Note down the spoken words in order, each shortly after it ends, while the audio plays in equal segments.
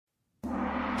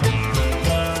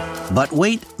But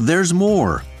wait, there's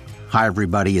more. Hi,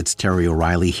 everybody. It's Terry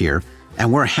O'Reilly here,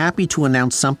 and we're happy to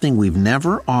announce something we've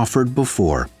never offered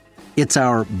before. It's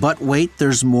our But Wait,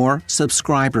 There's More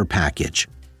subscriber package.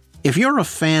 If you're a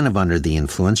fan of Under the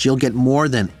Influence, you'll get more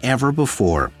than ever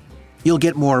before. You'll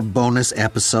get more bonus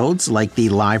episodes like the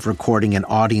live recording and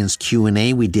audience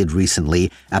Q&A we did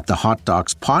recently at the Hot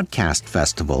Docs Podcast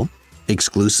Festival,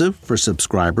 exclusive for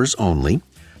subscribers only.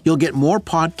 You'll get more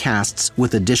podcasts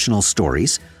with additional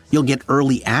stories. You'll get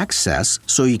early access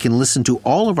so you can listen to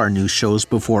all of our new shows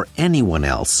before anyone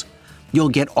else. You'll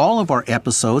get all of our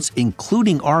episodes,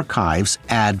 including archives,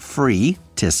 ad-free.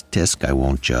 Tisk, tisk, I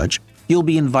won't judge. You'll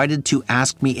be invited to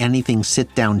Ask Me Anything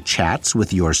sit-down chats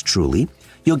with yours truly.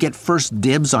 You'll get first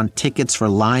dibs on tickets for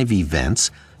live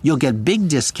events. You'll get big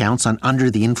discounts on Under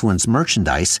the Influence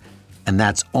merchandise. And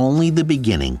that's only the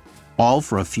beginning, all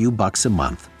for a few bucks a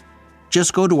month.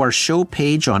 Just go to our show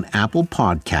page on Apple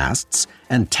Podcasts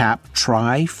and tap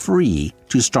Try Free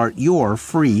to start your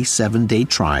free 7-day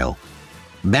trial.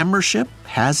 Membership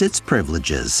has its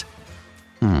privileges.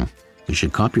 You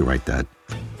should copyright that.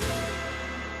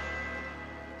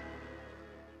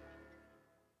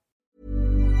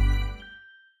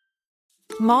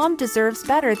 Mom deserves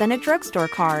better than a drugstore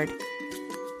card.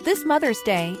 This Mother's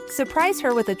Day, surprise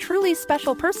her with a truly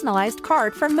special personalized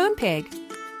card from Moonpig.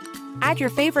 Add your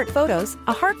favorite photos,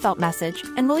 a heartfelt message,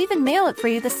 and we'll even mail it for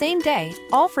you the same day,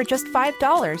 all for just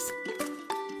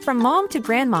 $5. From mom to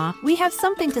grandma, we have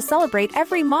something to celebrate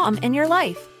every mom in your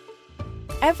life.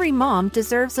 Every mom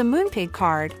deserves a Moonpig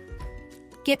card.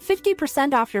 Get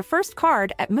 50% off your first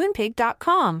card at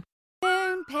Moonpig.com.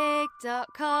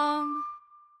 Moonpig.com.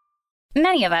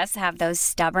 Many of us have those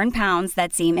stubborn pounds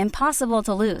that seem impossible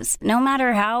to lose, no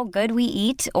matter how good we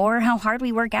eat or how hard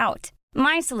we work out.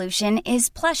 My solution is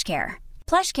PlushCare.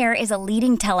 PlushCare is a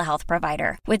leading telehealth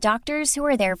provider with doctors who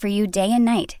are there for you day and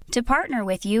night to partner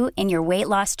with you in your weight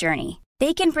loss journey.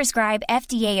 They can prescribe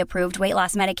FDA-approved weight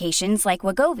loss medications like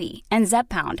Wegovy and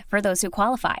Zepbound for those who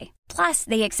qualify. Plus,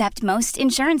 they accept most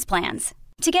insurance plans.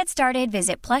 To get started,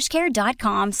 visit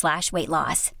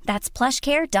plushcare.com/weightloss. That's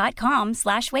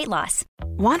plushcare.com/weightloss.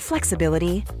 Want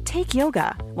flexibility? Take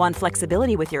yoga. Want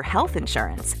flexibility with your health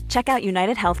insurance? Check out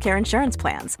United Healthcare Insurance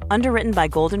Plans. Underwritten by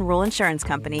Golden Rule Insurance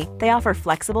Company, they offer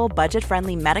flexible,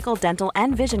 budget-friendly medical, dental,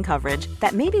 and vision coverage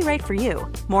that may be right for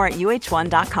you. More at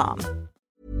uh1.com.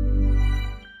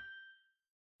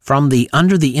 From the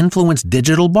Under the Influence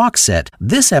digital box set,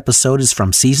 this episode is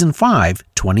from Season 5,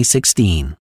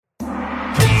 2016.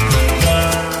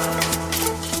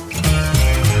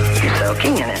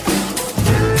 Soaking in it.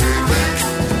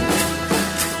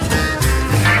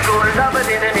 You'll love it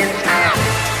in an instant.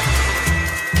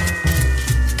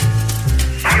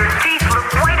 Your teeth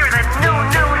look whiter than new.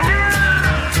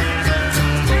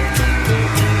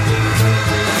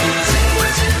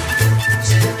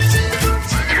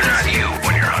 You're not you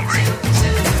when you're hungry.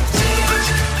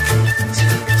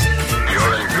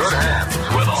 You're in good hands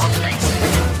with Austin.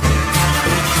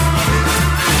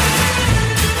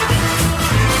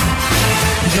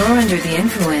 You're Under the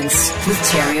Influence with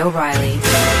Terry O'Reilly.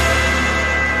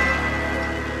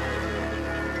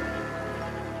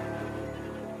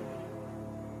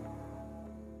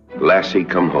 Lassie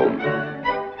Come Home.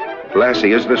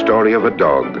 Lassie is the story of a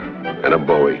dog and a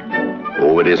boy.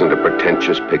 Oh, it isn't a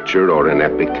pretentious picture or an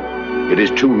epic. It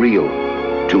is too real,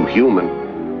 too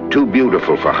human, too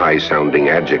beautiful for high-sounding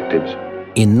adjectives.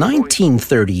 In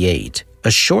 1938,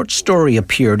 a short story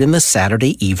appeared in the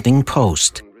Saturday Evening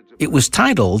Post. It was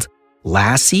titled,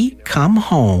 Lassie Come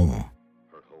Home.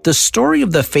 The story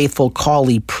of the faithful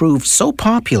collie proved so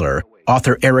popular,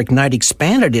 author Eric Knight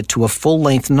expanded it to a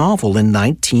full-length novel in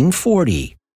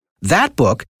 1940. That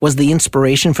book was the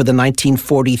inspiration for the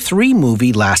 1943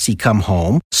 movie Lassie Come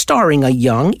Home, starring a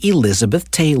young Elizabeth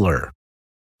Taylor.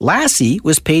 Lassie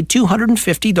was paid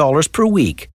 $250 per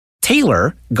week.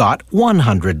 Taylor got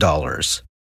 $100.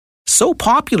 So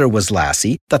popular was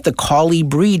Lassie that the collie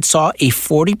breed saw a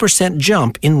 40%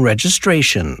 jump in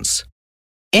registrations.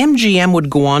 MGM would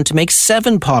go on to make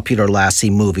 7 popular Lassie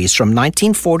movies from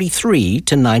 1943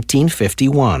 to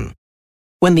 1951.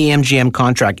 When the MGM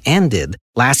contract ended,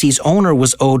 Lassie's owner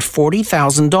was owed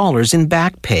 $40,000 in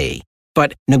back pay,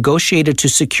 but negotiated to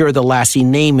secure the Lassie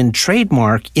name and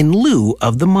trademark in lieu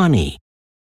of the money.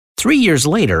 3 years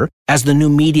later, as the new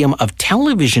medium of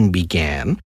television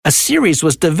began, a series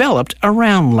was developed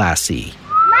around Lassie.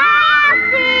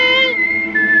 Lassie!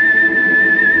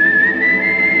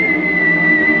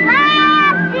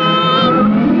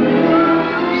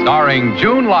 Lassie! Starring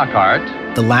June Lockhart,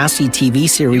 The Lassie TV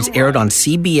series aired on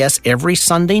CBS every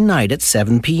Sunday night at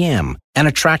 7 p.m. and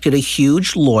attracted a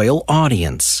huge, loyal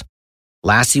audience.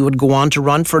 Lassie would go on to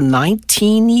run for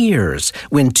 19 years,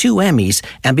 win 2 Emmys,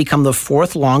 and become the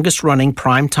 4th longest-running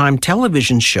primetime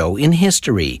television show in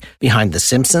history, behind The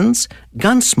Simpsons,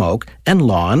 Gunsmoke, and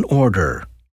Law & Order.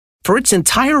 For its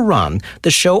entire run,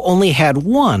 the show only had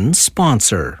one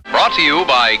sponsor. Brought to you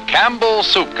by Campbell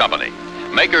Soup Company,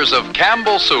 makers of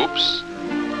Campbell Soups,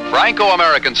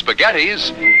 Franco-American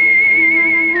Spaghettis.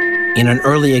 In an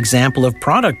early example of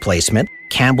product placement,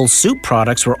 Campbell's soup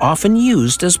products were often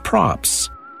used as props.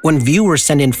 When viewers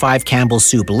sent in 5 Campbell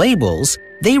Soup labels,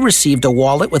 they received a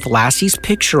wallet with Lassie's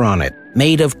picture on it,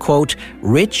 made of, quote,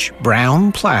 rich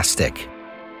brown plastic.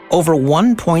 Over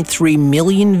 1.3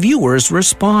 million viewers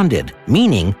responded,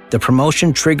 meaning the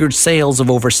promotion triggered sales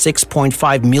of over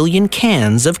 6.5 million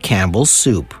cans of Campbell's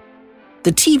soup.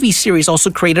 The TV series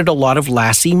also created a lot of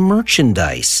Lassie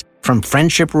merchandise, from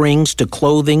friendship rings to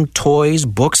clothing, toys,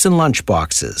 books, and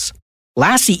lunchboxes.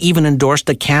 Lassie even endorsed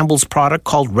a Campbell's product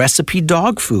called Recipe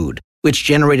Dog Food, which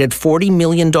generated $40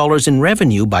 million in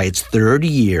revenue by its 3rd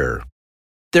year.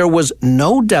 There was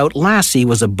no doubt Lassie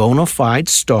was a bona fide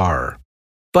star.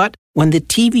 But when the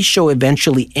TV show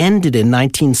eventually ended in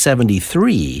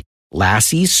 1973,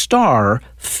 Lassie's star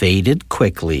faded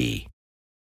quickly.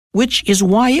 Which is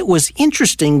why it was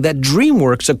interesting that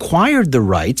DreamWorks acquired the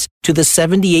rights to the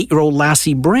 78-year-old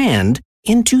Lassie brand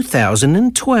in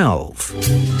 2012.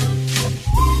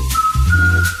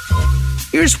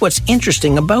 Here's what's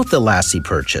interesting about the Lassie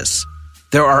purchase.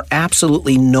 There are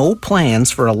absolutely no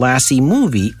plans for a Lassie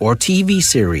movie or TV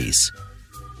series.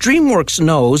 DreamWorks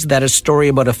knows that a story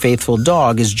about a faithful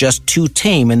dog is just too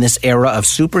tame in this era of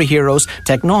superheroes,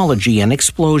 technology, and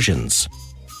explosions.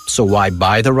 So why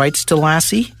buy the rights to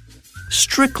Lassie?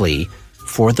 Strictly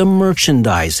for the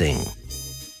merchandising.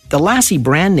 The Lassie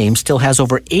brand name still has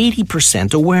over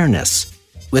 80% awareness.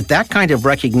 With that kind of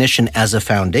recognition as a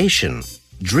foundation,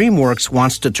 DreamWorks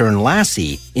wants to turn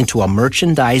Lassie into a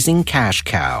merchandising cash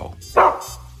cow.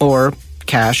 Or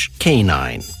cash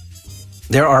canine.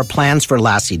 There are plans for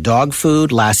Lassie dog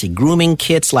food, Lassie grooming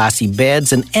kits, Lassie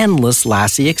beds, and endless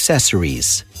Lassie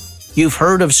accessories. You've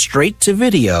heard of straight to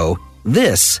video.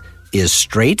 This is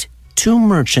straight to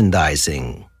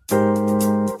merchandising.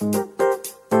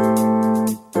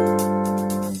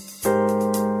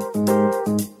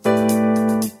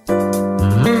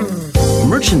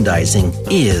 Merchandising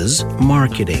is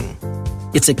marketing.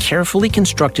 It's a carefully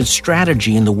constructed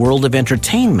strategy in the world of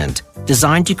entertainment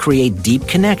designed to create deep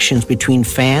connections between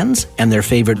fans and their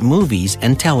favorite movies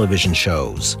and television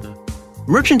shows.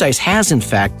 Merchandise has, in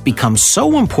fact, become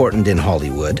so important in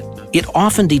Hollywood, it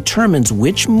often determines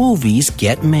which movies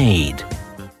get made.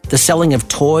 The selling of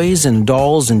toys and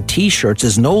dolls and T-shirts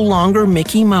is no longer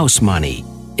Mickey Mouse money.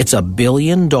 It's a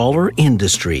billion-dollar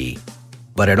industry.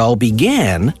 But it all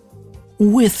began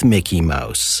with Mickey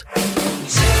Mouse.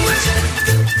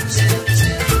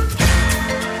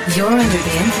 You're under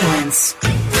the influence.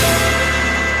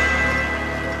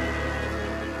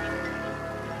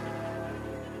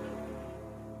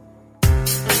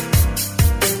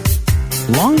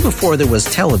 Long before there was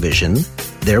television,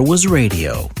 there was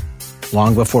radio.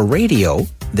 Long before radio,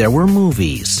 there were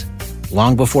movies.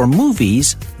 Long before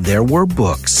movies, there were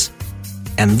books.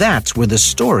 And that's where the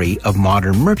story of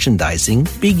modern merchandising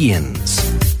begins.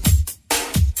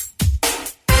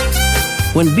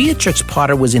 When Beatrix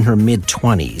Potter was in her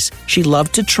mid-20s, she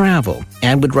loved to travel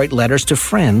and would write letters to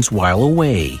friends while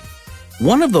away.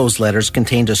 One of those letters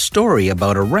contained a story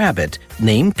about a rabbit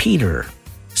named Peter.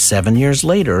 7 years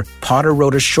later, Potter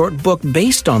wrote a short book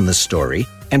based on the story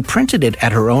and printed it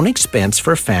at her own expense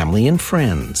for family and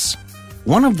friends.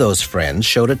 One of those friends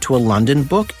showed it to a London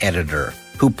book editor,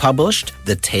 who published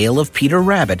The Tale of Peter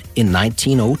Rabbit in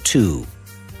 1902.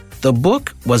 The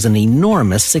book was an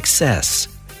enormous success.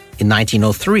 In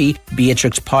 1903,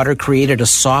 Beatrix Potter created a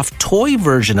soft toy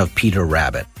version of Peter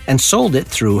Rabbit and sold it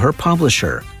through her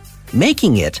publisher,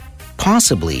 making it,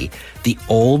 possibly, the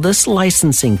oldest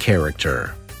licensing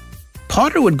character.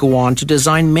 Potter would go on to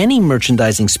design many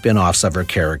merchandising spin-offs of her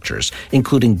characters,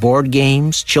 including board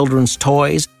games, children's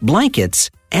toys,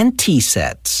 blankets, and tea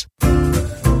sets.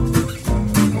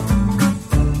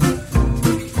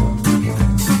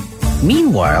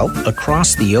 Meanwhile,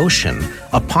 across the ocean,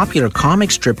 a popular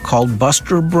comic strip called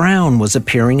Buster Brown was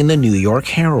appearing in the New York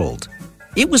Herald.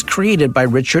 It was created by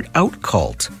Richard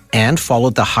Outcault and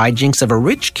followed the hijinks of a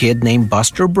rich kid named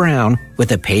Buster Brown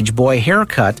with a page boy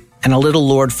haircut and a little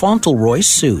Lord Fauntleroy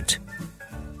suit.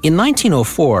 In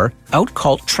 1904,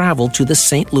 Outcault traveled to the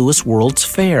St. Louis World's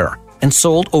Fair, and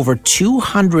sold over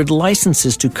 200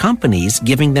 licenses to companies,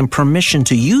 giving them permission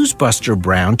to use Buster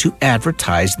Brown to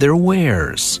advertise their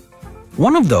wares.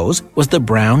 One of those was the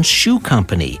Brown Shoe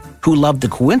Company, who loved the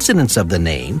coincidence of the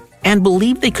name and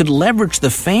believed they could leverage the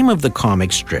fame of the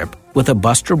comic strip with a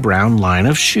Buster Brown line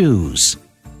of shoes.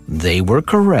 They were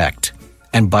correct,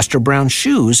 and Buster Brown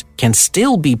shoes can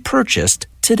still be purchased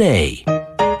today.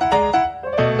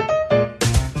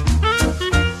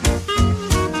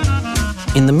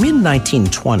 In the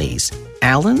mid-1920s,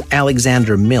 Alan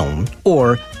Alexander Milne,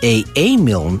 or A.A.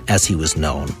 Milne as he was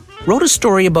known, wrote a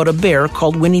story about a bear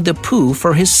called Winnie the Pooh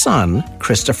for his son,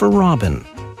 Christopher Robin.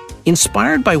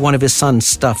 Inspired by one of his son's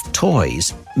stuffed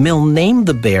toys, Milne named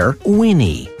the bear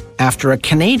Winnie, after a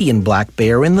Canadian black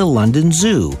bear in the London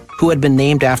Zoo, who had been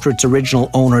named after its original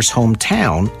owner's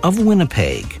hometown of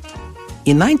Winnipeg.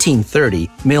 In 1930,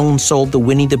 Milne sold the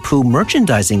Winnie the Pooh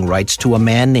merchandising rights to a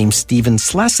man named Stephen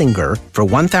Schlesinger for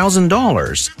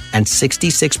 $1,000 and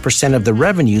 66% of the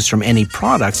revenues from any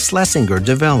products Schlesinger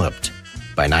developed.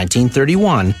 By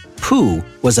 1931, Pooh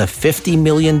was a $50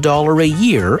 million a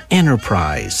year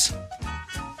enterprise.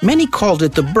 Many called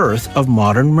it the birth of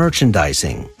modern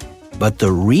merchandising. But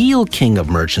the real king of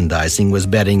merchandising was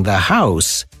betting the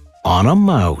house on a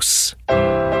mouse.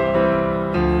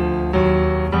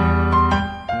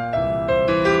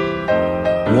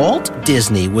 Walt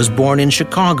Disney was born in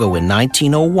Chicago in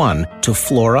 1901 to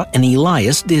Flora and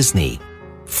Elias Disney.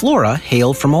 Flora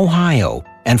hailed from Ohio,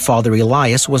 and Father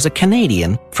Elias was a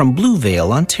Canadian from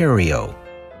Bluevale, Ontario.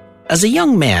 As a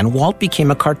young man, Walt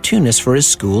became a cartoonist for his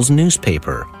school's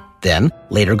newspaper, then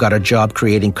later got a job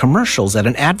creating commercials at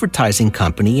an advertising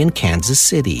company in Kansas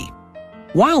City.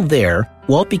 While there,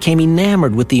 Walt became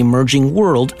enamored with the emerging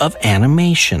world of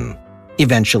animation.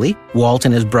 Eventually, Walt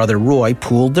and his brother Roy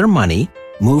pooled their money,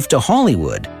 moved to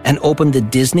Hollywood, and opened the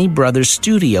Disney Brothers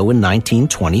Studio in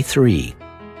 1923.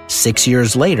 6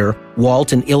 years later,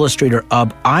 Walt and illustrator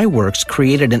Ub Iwerks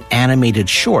created an animated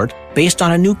short based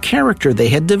on a new character they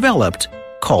had developed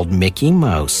called Mickey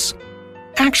Mouse.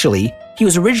 Actually, he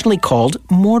was originally called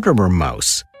Mortimer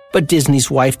Mouse, but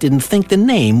Disney's wife didn't think the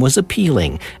name was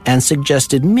appealing and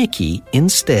suggested Mickey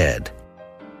instead.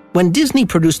 When Disney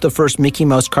produced the first Mickey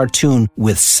Mouse cartoon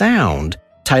with sound,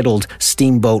 titled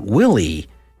Steamboat Willie,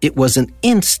 it was an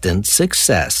instant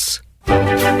success.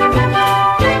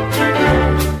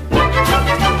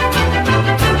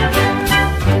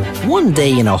 One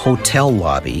day in a hotel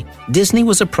lobby, Disney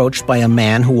was approached by a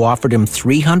man who offered him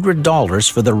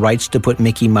 $300 for the rights to put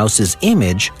Mickey Mouse's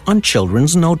image on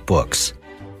children's notebooks.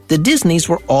 The Disneys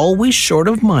were always short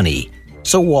of money,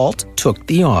 so Walt took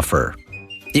the offer.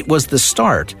 It was the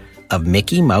start of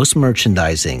Mickey Mouse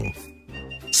merchandising.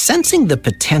 Sensing the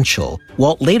potential,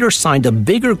 Walt later signed a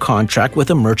bigger contract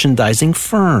with a merchandising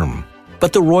firm.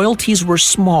 But the royalties were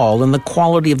small and the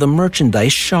quality of the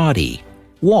merchandise shoddy.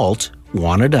 Walt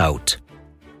wanted out.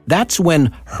 That's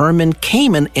when Herman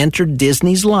Kamen entered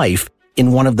Disney's life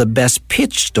in one of the best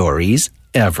pitch stories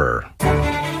ever.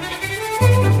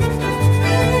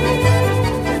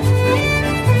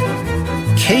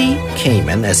 Kay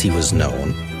Kamen, as he was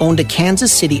known, owned a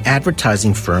Kansas City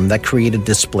advertising firm that created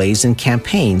displays and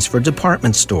campaigns for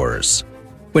department stores.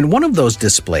 When one of those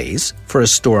displays, for a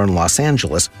store in Los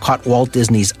Angeles, caught Walt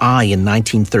Disney's eye in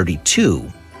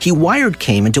 1932, he wired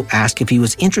Kamen to ask if he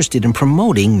was interested in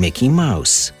promoting Mickey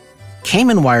Mouse.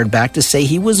 Kamen wired back to say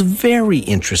he was very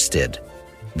interested.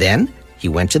 Then he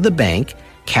went to the bank,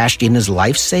 cashed in his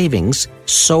life savings,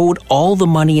 sewed all the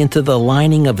money into the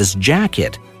lining of his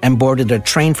jacket, and boarded a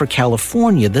train for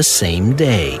California the same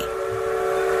day.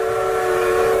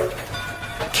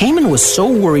 Kamen was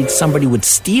so worried somebody would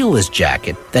steal his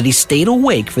jacket that he stayed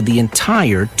awake for the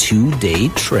entire 2-day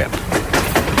trip.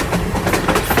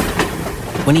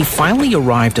 When he finally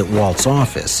arrived at Walt's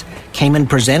office, Kamen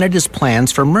presented his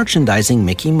plans for merchandising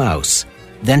Mickey Mouse,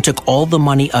 then took all the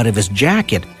money out of his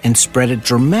jacket and spread it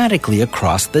dramatically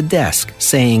across the desk,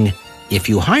 saying, "If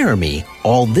you hire me,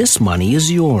 all this money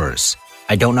is yours.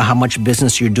 I don't know how much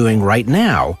business you're doing right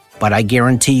now, but I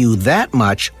guarantee you that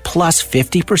much plus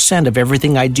 50% of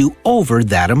everything I do over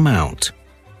that amount."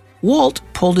 Walt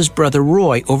pulled his brother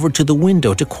Roy over to the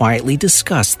window to quietly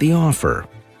discuss the offer.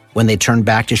 When they turned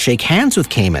back to shake hands with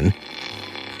Kamen,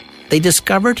 they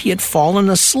discovered he had fallen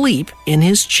asleep in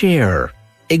his chair,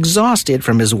 exhausted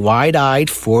from his wide-eyed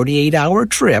 48-hour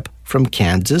trip from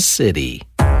Kansas City.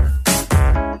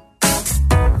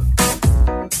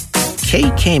 Kay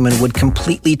Kamen would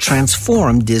completely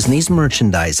transform Disney's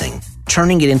merchandising,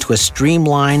 turning it into a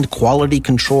streamlined,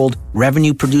 quality-controlled,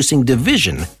 revenue-producing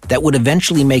division that would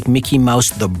eventually make Mickey Mouse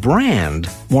the brand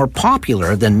more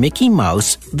popular than Mickey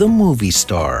Mouse the movie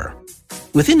star.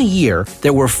 Within a year,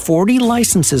 there were 40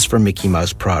 licenses for Mickey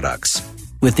Mouse products.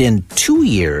 Within 2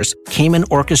 years, Kamen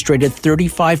orchestrated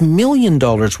 $35 million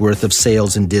worth of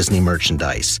sales in Disney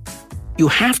merchandise. You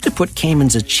have to put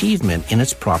Kamen's achievement in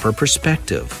its proper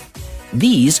perspective.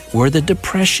 These were the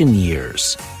Depression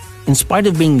years. In spite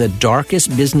of being the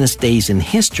darkest business days in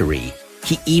history,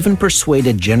 he even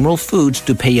persuaded General Foods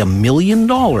to pay $1 million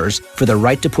for the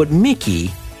right to put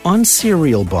Mickey on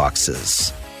cereal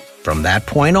boxes. From that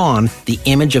point on, the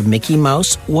image of Mickey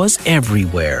Mouse was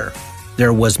everywhere.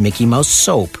 There was Mickey Mouse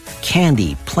soap,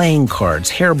 candy, playing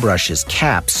cards, hairbrushes,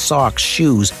 caps, socks,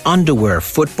 shoes, underwear,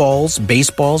 footballs,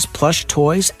 baseballs, plush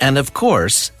toys, and of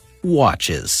course,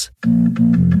 watches.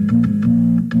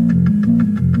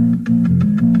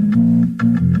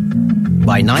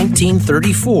 By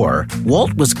 1934,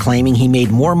 Walt was claiming he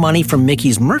made more money from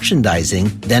Mickey's merchandising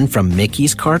than from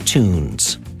Mickey's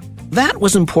cartoons. That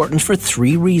was important for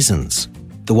 3 reasons.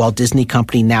 The Walt Disney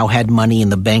Company now had money in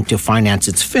the bank to finance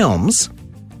its films.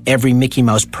 Every Mickey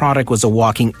Mouse product was a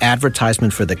walking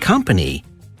advertisement for the company.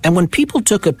 And when people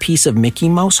took a piece of Mickey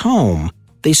Mouse home,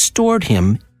 they stored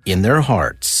him in their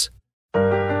hearts.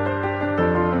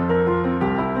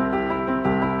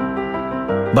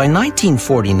 By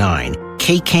 1949,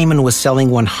 Kay Kamen was selling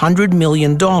 $100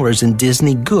 million in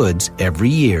Disney goods every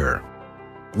year.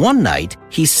 One night,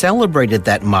 he celebrated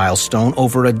that milestone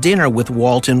over a dinner with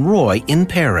Walt and Roy in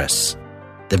Paris.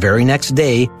 The very next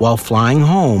day, while flying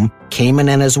home, Kamen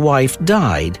and his wife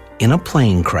died in a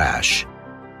plane crash.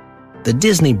 The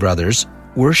Disney brothers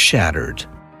were shattered.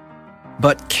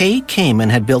 But Kay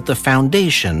Kamen had built the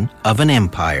foundation of an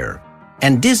empire,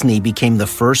 and Disney became the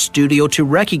first studio to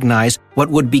recognize what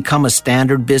would become a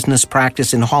standard business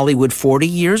practice in Hollywood 40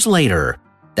 years later,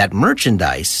 that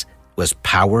merchandise was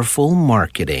powerful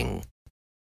marketing.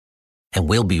 And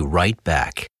we'll be right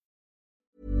back.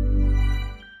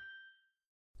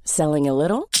 Selling a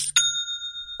little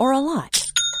or a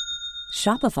lot?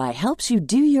 Shopify helps you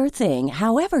do your thing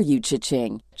however you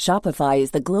cha-ching. Shopify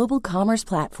is the global commerce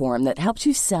platform that helps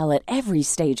you sell at every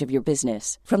stage of your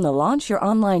business. From the launch your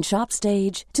online shop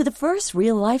stage to the first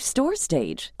real-life store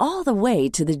stage, all the way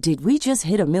to the did we just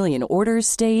hit 1 million orders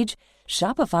stage.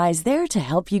 Shopify is there to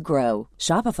help you grow.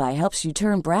 Shopify helps you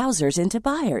turn browsers into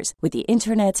buyers with the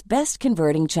internet's best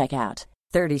converting checkout.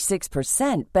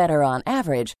 36% better on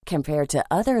average compared to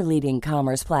other leading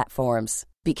commerce platforms.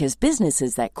 Because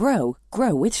businesses that grow,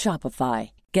 grow with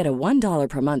Shopify. Get a $1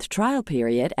 per month trial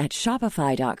period at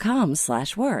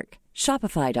shopify.com/work.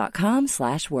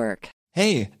 Shopify.com/work.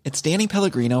 Hey, it's Danny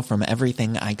Pellegrino from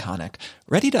Everything Iconic.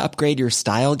 Ready to upgrade your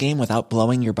style game without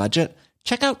blowing your budget?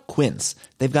 Check out Quince.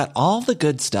 They've got all the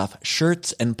good stuff,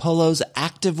 shirts and polos,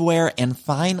 activewear, and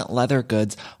fine leather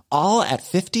goods, all at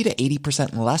 50 to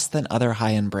 80% less than other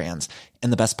high-end brands.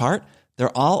 And the best part?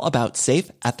 They're all about safe,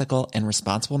 ethical, and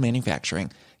responsible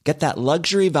manufacturing. Get that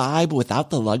luxury vibe without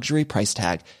the luxury price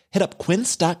tag. Hit up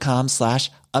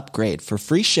quince.com/upgrade for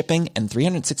free shipping and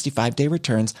 365-day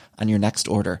returns on your next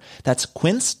order. That's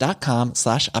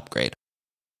quince.com/upgrade.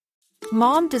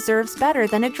 Mom deserves better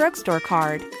than a drugstore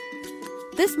card.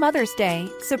 This Mother's Day,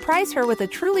 surprise her with a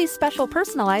truly special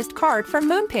personalized card from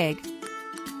Moonpig.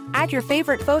 Add your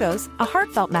favorite photos, a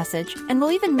heartfelt message, and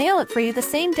we'll even mail it for you the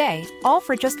same day, all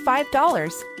for just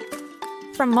 $5.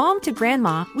 From mom to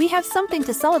grandma, we have something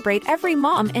to celebrate every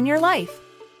mom in your life.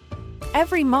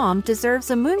 Every mom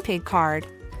deserves a Moonpig card.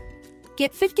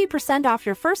 Get 50% off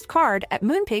your first card at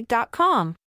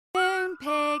moonpig.com.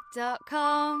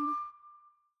 Moonpig.com.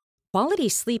 Quality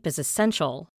sleep is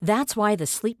essential. That's why the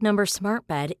Sleep Number Smart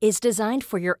Bed is designed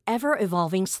for your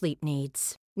ever-evolving sleep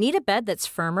needs. Need a bed that's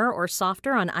firmer or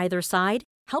softer on either side?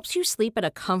 Helps you sleep at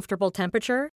a comfortable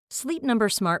temperature? Sleep Number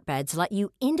Smart Beds let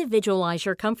you individualize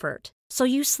your comfort, so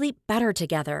you sleep better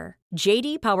together.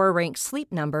 J.D. Power ranks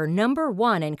Sleep Number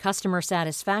 #1 in customer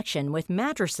satisfaction with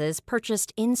mattresses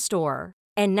purchased in-store.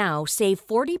 And now, save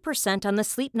 40% on the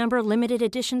Sleep Number Limited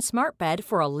Edition Smart Bed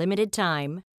for a limited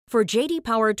time. For J.D.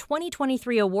 Power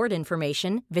 2023 award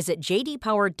information, visit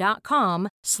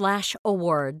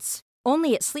jdpower.com/awards.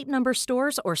 Only at Sleep Number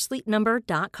stores or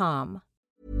sleepnumber.com.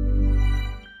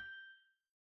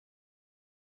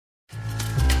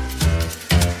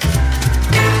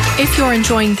 If you're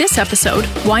enjoying this episode,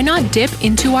 why not dip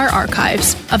into our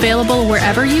archives, available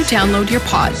wherever you download your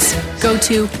pods. Go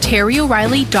to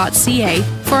terryoreilly.ca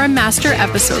for a master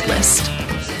episode list.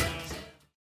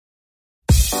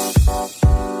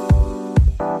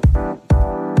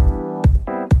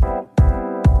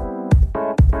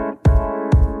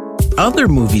 Other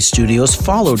movie studios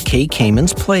followed Kay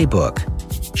Kamen's playbook.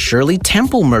 Shirley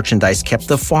Temple merchandise kept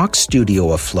the Fox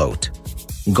studio afloat.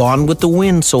 Gone with the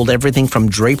Wind sold everything from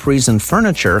draperies and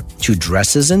furniture to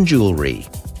dresses and jewelry.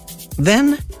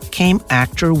 Then came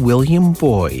actor William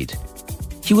Boyd.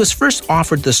 He was first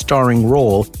offered the starring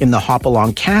role in the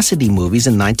Hopalong Cassidy movies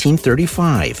in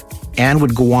 1935 and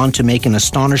would go on to make an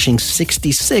astonishing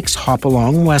 66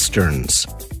 Hopalong westerns.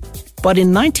 But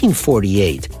in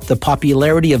 1948, the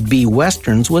popularity of B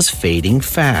westerns was fading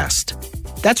fast.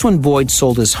 That's when Boyd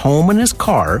sold his home and his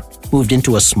car, moved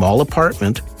into a small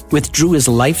apartment, withdrew his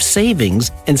life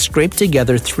savings, and scraped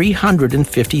together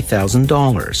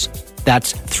 $350,000.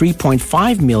 That's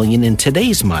 $3.5 million in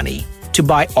today's money to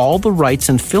buy all the rights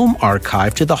and film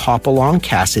archive to the Hopalong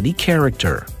Cassidy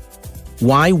character.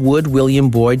 Why would William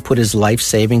Boyd put his life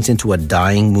savings into a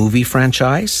dying movie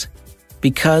franchise?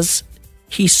 Because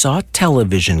he saw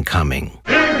television coming.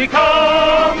 Here he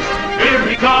comes! Here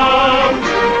he comes!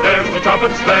 There's the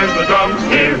trumpets, there's the drums,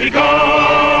 here he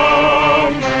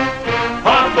comes!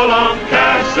 Hopalong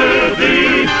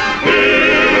Cassidy,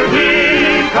 here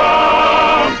he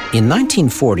comes! In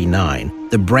 1949,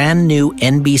 the brand new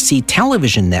NBC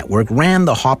television network ran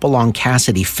the Hopalong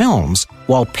Cassidy films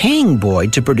while paying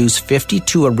Boyd to produce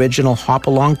 52 original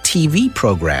Hopalong TV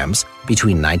programs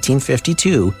between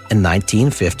 1952 and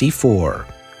 1954.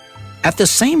 At the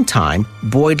same time,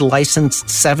 Boyd licensed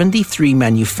 73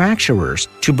 manufacturers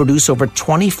to produce over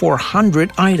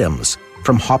 2,400 items,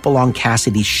 from Hopalong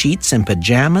Cassidy sheets and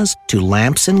pajamas to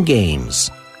lamps and games.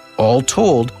 All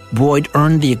told, Boyd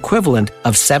earned the equivalent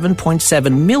of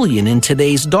 $7.7 million in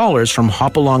today's dollars from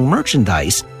Hopalong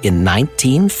merchandise in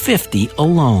 1950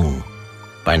 alone.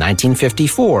 By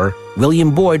 1954,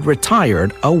 William Boyd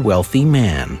retired a wealthy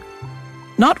man.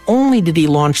 Not only did he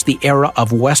launch the era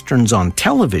of westerns on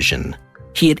television,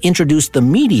 he had introduced the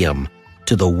medium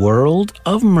to the world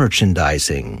of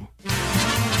merchandising.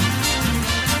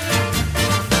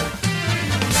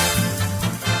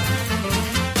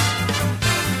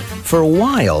 For a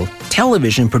while,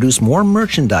 television produced more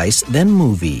merchandise than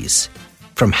movies.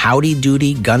 From Howdy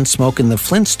Doody, Gunsmoke, and the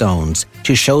Flintstones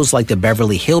to shows like the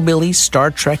Beverly Hillbillies,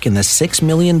 Star Trek, and the $6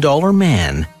 Million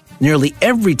Man, nearly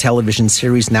every television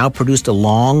series now produced a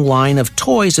long line of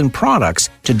toys and products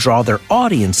to draw their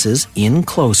audiences in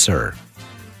closer.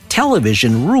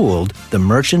 Television ruled the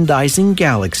merchandising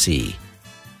galaxy.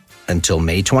 Until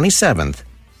May 27th,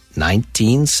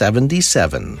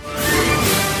 1977.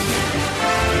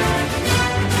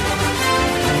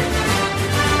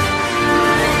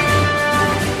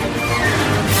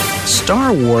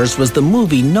 Star Wars was the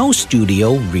movie no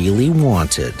studio really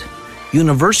wanted.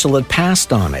 Universal had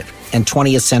passed on it, and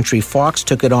 20th Century Fox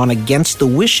took it on against the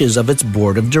wishes of its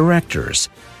board of directors.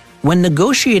 When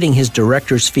negotiating his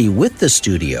director's fee with the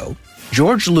studio,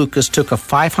 George Lucas took a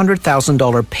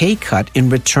 $500,000 pay cut in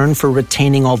return for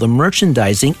retaining all the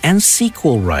merchandising and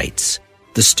sequel rights.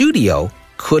 The studio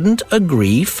couldn't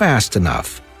agree fast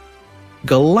enough.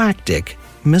 Galactic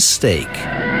mistake.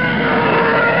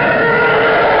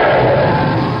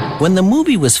 When the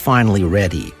movie was finally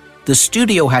ready, the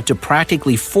studio had to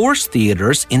practically force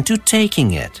theaters into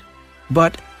taking it.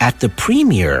 But at the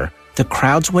premiere, the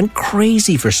crowds went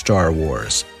crazy for Star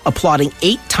Wars, applauding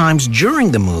 8 times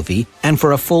during the movie and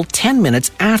for a full 10 minutes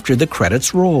after the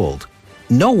credits rolled.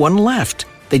 No one left.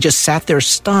 They just sat there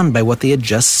stunned by what they had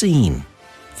just seen.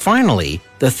 Finally,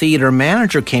 the theater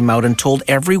manager came out and told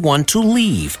everyone to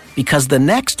leave because the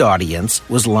next audience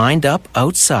was lined up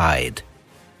outside.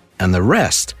 And the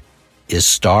rest is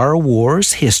Star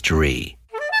Wars history.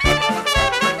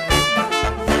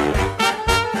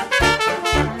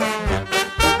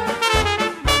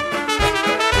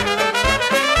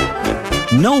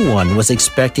 No one was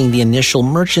expecting the initial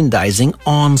merchandising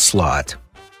onslaught.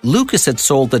 Lucas had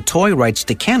sold the toy rights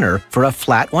to Kenner for a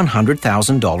flat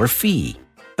 $100,000 fee.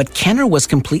 But Kenner was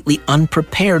completely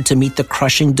unprepared to meet the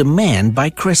crushing demand by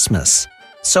Christmas.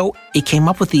 So he came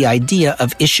up with the idea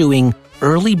of issuing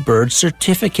early bird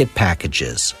certificate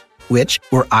packages, which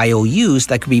were IOUs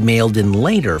that could be mailed in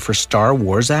later for Star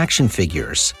Wars action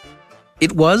figures.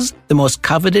 It was the most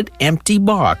coveted empty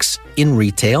box in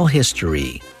retail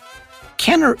history.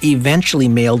 Kenner eventually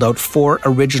mailed out 4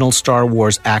 original Star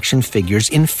Wars action figures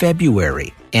in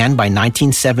February, and by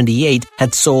 1978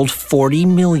 had sold 40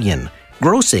 million,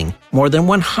 grossing more than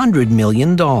 $100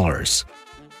 million.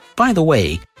 By the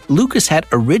way, Lucas had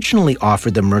originally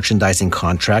offered the merchandising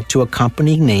contract to a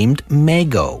company named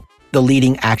Mego, the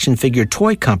leading action figure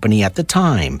toy company at the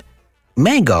time.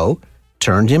 Mego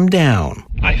turned him down.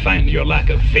 I find your lack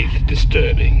of faith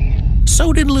disturbing.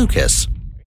 So did Lucas.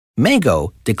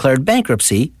 Mego declared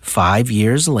bankruptcy 5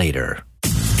 years later.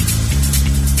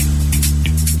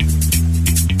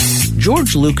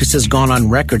 George Lucas has gone on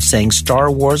record saying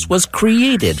Star Wars was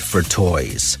created for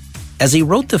toys. As he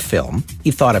wrote the film,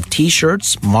 he thought of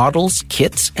t-shirts, models,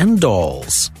 kits, and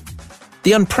dolls.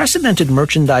 The unprecedented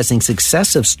merchandising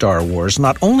success of Star Wars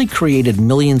not only created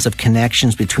millions of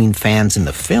connections between fans in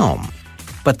the film,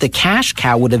 but the cash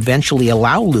cow would eventually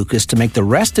allow Lucas to make the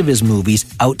rest of his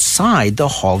movies outside the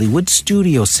Hollywood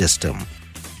studio system.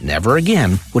 Never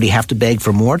again would he have to beg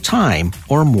for more time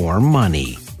or more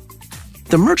money.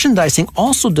 The merchandising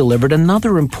also delivered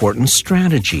another important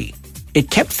strategy.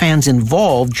 It kept fans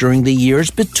involved during the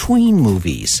years between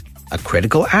movies, a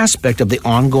critical aspect of the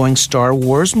ongoing Star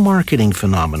Wars marketing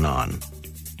phenomenon.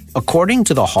 According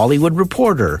to The Hollywood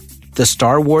Reporter, the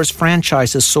Star Wars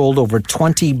franchise has sold over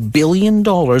 $20 billion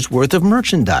worth of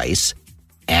merchandise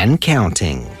and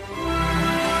counting.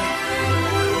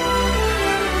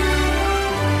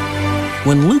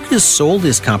 When Lucas sold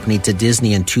his company to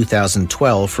Disney in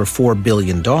 2012 for $4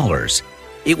 billion,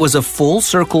 it was a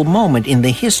full-circle moment in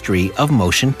the history of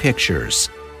motion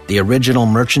pictures. The original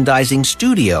merchandising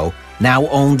studio now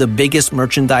owned the biggest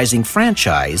merchandising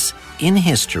franchise in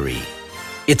history.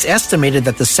 It's estimated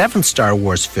that the seventh Star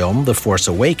Wars film, The Force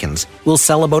Awakens, will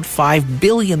sell about $5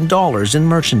 billion in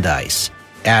merchandise.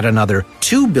 Add another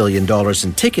 $2 billion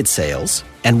in ticket sales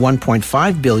and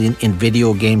 $1.5 billion in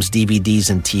video games, DVDs,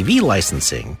 and TV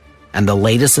licensing, and the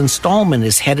latest installment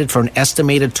is headed for an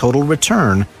estimated total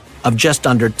return of just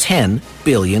under $10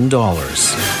 billion.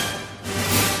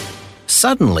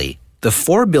 Suddenly, the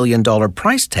 $4 billion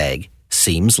price tag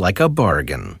seems like a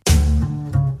bargain.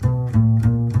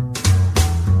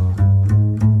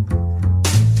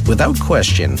 Without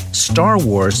question, Star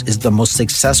Wars is the most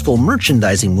successful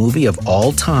merchandising movie of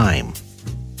all time.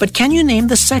 But can you name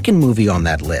the second movie on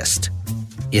that list?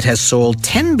 It has sold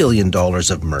 $10 billion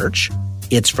of merch,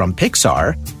 it's from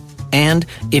Pixar, and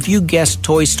if you guessed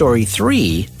Toy Story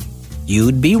 3,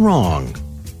 you'd be wrong.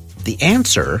 The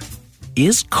answer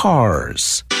is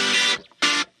Cars.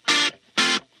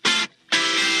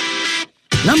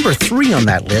 Number 3 on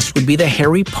that list would be the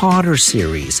Harry Potter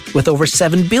series, with over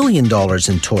 $7 billion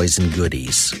in toys and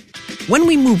goodies. When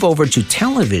we move over to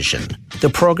television, the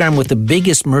program with the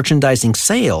biggest merchandising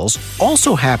sales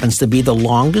also happens to be the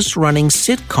longest-running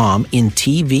sitcom in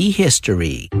TV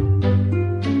history.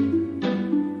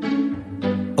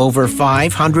 Over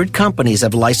 500 companies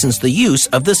have licensed the use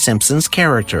of The Simpsons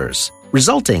characters,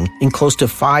 resulting in close to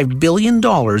 $5 billion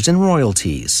in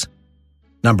royalties.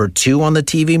 Number 2 on the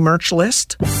TV merch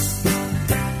list?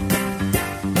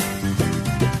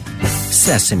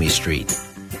 Sesame Street.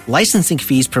 Licensing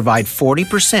fees provide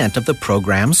 40% of the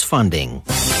program's funding.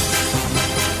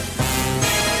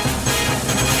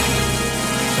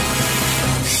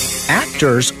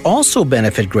 Actors also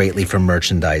benefit greatly from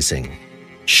merchandising.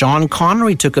 Sean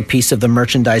Connery took a piece of the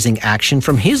merchandising action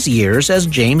from his years as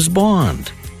James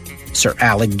Bond. Sir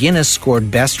Alec Guinness scored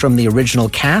best from the original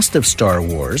cast of Star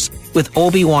Wars, with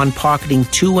Obi-Wan pocketing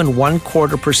 2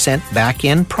 1/4%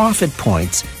 back-end profit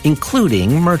points,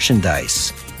 including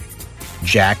merchandise.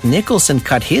 Jack Nicholson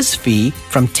cut his fee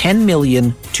from $10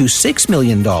 million to $6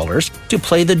 million to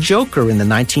play the Joker in the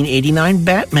 1989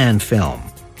 Batman film,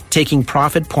 taking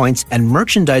profit points and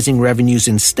merchandising revenues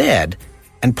instead,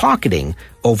 and pocketing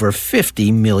over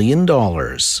 $50 million.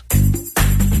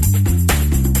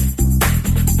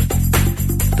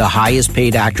 The highest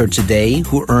paid actor today,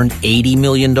 who earned $80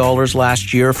 million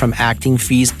last year from acting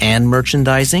fees and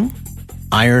merchandising?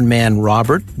 Iron Man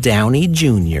Robert Downey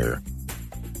Jr.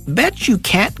 Bet you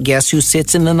can't guess who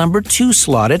sits in the number 2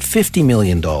 slot at $50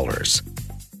 million.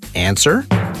 Answer?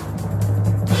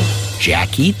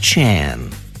 Jackie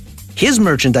Chan. His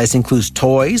merchandise includes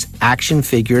toys, action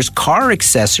figures, car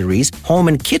accessories, home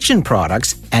and kitchen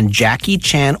products, and Jackie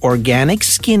Chan organic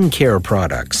skincare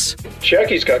products.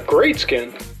 Jackie's got great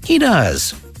skin. He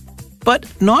does. But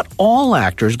not all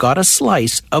actors got a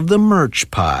slice of the merch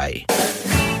pie.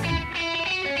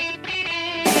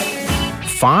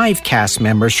 5 cast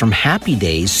members from Happy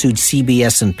Days sued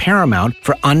CBS and Paramount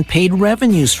for unpaid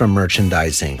revenues from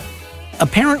merchandising.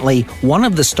 Apparently, one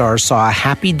of the stars saw a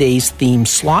Happy Days-themed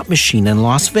slot machine in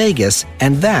Las Vegas,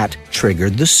 and that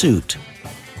triggered the suit.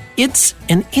 It's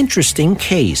an interesting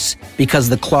case because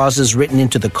the clauses written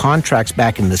into the contracts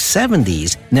back in the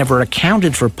 70s never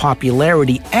accounted for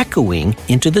popularity echoing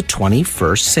into the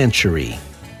 21st century.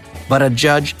 But a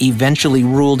judge eventually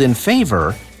ruled in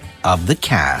favor of the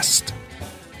cast.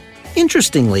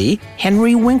 Interestingly,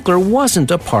 Henry Winkler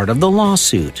wasn't a part of the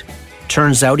lawsuit.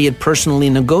 Turns out he had personally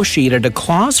negotiated a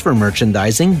clause for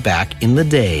merchandising back in the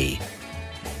day.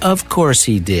 Of course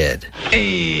he did.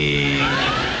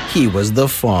 He was the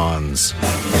Fonz.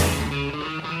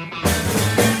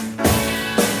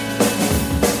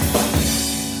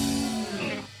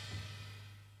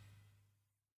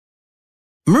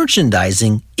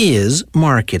 Merchandising is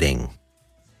marketing.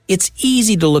 It's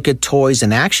easy to look at toys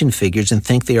and action figures and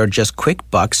think they are just quick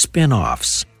buck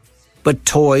spin-offs. But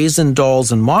toys and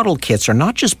dolls and model kits are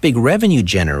not just big revenue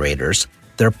generators,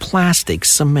 they're plastic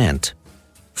cement.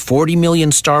 40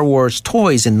 million Star Wars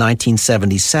toys in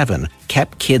 1977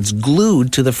 kept kids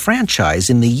glued to the franchise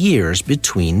in the years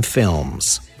between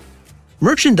films.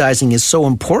 Merchandising is so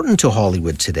important to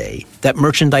Hollywood today that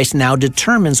merchandise now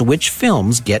determines which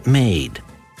films get made.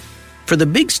 For the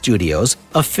big studios,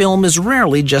 a film is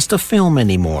rarely just a film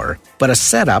anymore, but a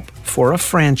setup for a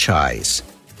franchise.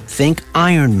 Think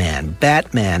Iron Man,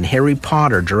 Batman, Harry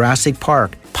Potter, Jurassic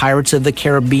Park, Pirates of the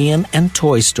Caribbean, and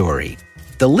Toy Story.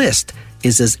 The list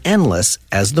is as endless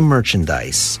as the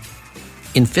merchandise.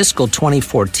 In fiscal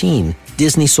 2014,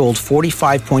 Disney sold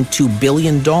 $45.2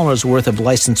 billion worth of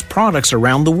licensed products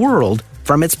around the world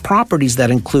from its properties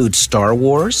that include Star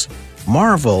Wars,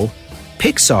 Marvel,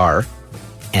 Pixar,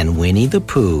 and Winnie the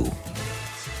Pooh.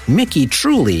 Mickey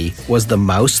truly was the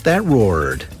mouse that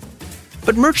roared.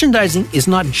 But merchandising is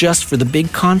not just for the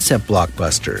big concept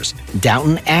blockbusters.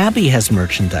 Downton Abbey has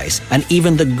merchandise, and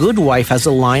even The Good Wife has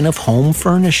a line of home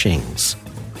furnishings.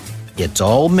 It's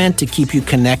all meant to keep you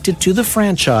connected to the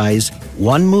franchise,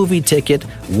 one movie ticket,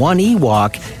 one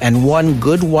Ewok, and one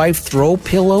Good Wife throw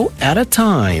pillow at a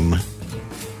time.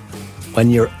 When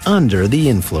you're under the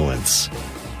influence.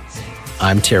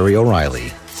 I'm Terry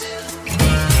O'Reilly.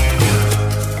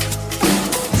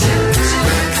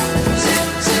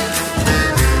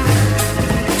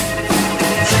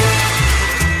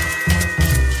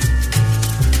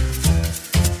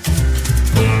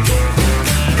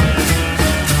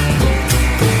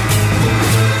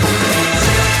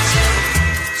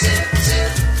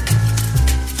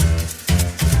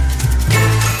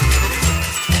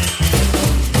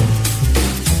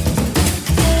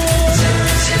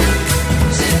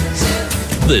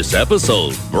 This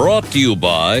episode brought to you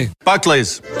by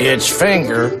Buckley's. It's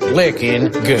finger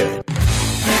licking good.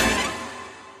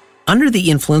 Under the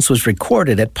Influence was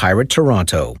recorded at Pirate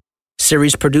Toronto.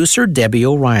 Series producer Debbie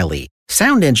O'Reilly.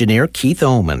 Sound engineer Keith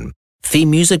Oman.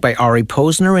 Theme music by Ari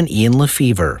Posner and Ian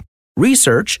Lefevre.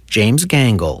 Research James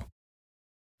Gangle.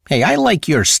 Hey, I like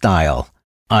your style.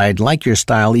 I'd like your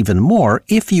style even more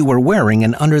if you were wearing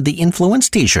an Under the Influence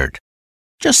t-shirt.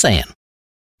 Just saying.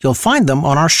 You'll find them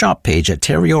on our shop page at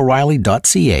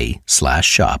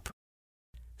terryoreilly.ca/shop.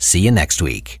 See you next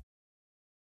week.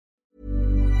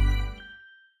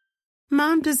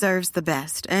 Mom deserves the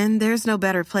best, and there's no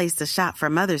better place to shop for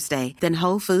Mother's Day than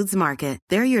Whole Foods Market.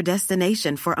 They're your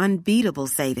destination for unbeatable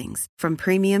savings, from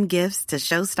premium gifts to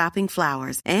show-stopping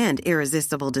flowers and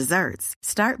irresistible desserts.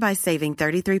 Start by saving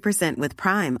 33% with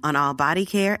Prime on all body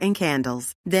care and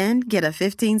candles. Then get a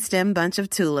 15-stem bunch of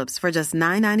tulips for just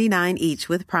 $9.99 each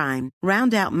with Prime.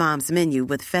 Round out Mom's menu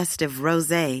with festive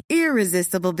rosé,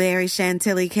 irresistible berry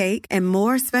chantilly cake, and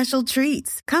more special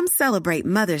treats. Come celebrate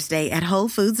Mother's Day at Whole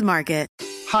Foods Market.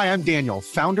 Hi, I'm Daniel,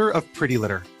 founder of Pretty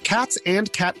Litter. Cats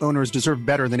and cat owners deserve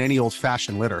better than any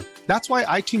old-fashioned litter. That's why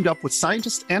I teamed up with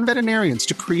scientists and veterinarians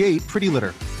to create Pretty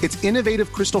Litter. Its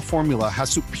innovative crystal formula has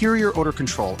superior odor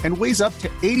control and weighs up to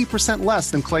 80%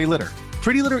 less than clay litter.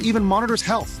 Pretty Litter even monitors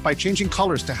health by changing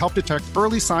colors to help detect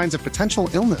early signs of potential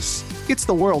illness. It's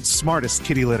the world's smartest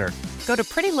kitty litter. Go to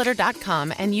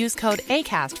prettylitter.com and use code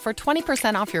ACAST for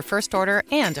 20% off your first order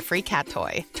and a free cat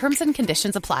toy. Terms and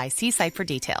conditions apply. See site for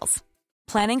details.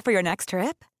 Planning for your next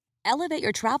trip? Elevate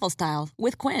your travel style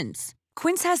with Quince.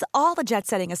 Quince has all the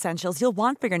jet-setting essentials you'll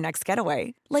want for your next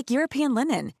getaway, like European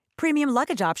linen, premium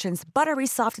luggage options, buttery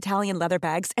soft Italian leather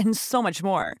bags, and so much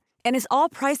more. And is all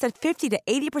priced at 50 to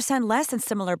 80% less than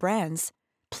similar brands.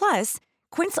 Plus,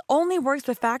 Quince only works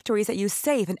with factories that use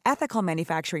safe and ethical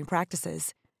manufacturing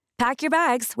practices. Pack your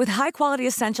bags with high-quality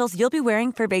essentials you'll be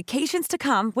wearing for vacations to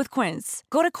come with Quince.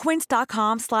 Go to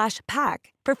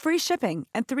quince.com/pack for free shipping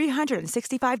and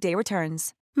 365-day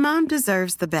returns. Mom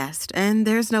deserves the best, and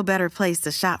there's no better place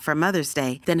to shop for Mother's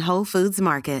Day than Whole Foods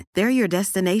Market. They're your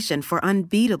destination for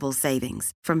unbeatable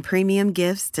savings, from premium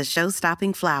gifts to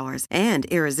show-stopping flowers and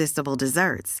irresistible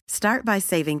desserts. Start by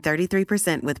saving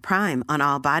 33% with Prime on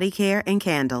all body care and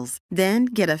candles. Then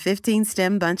get a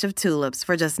 15-stem bunch of tulips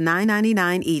for just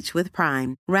 $9.99 each with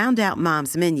Prime. Round out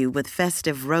Mom's menu with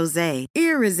festive rosé,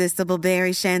 irresistible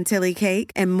berry chantilly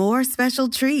cake, and more special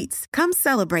treats. Come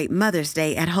celebrate Mother's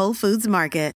Day at Whole Foods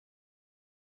Market.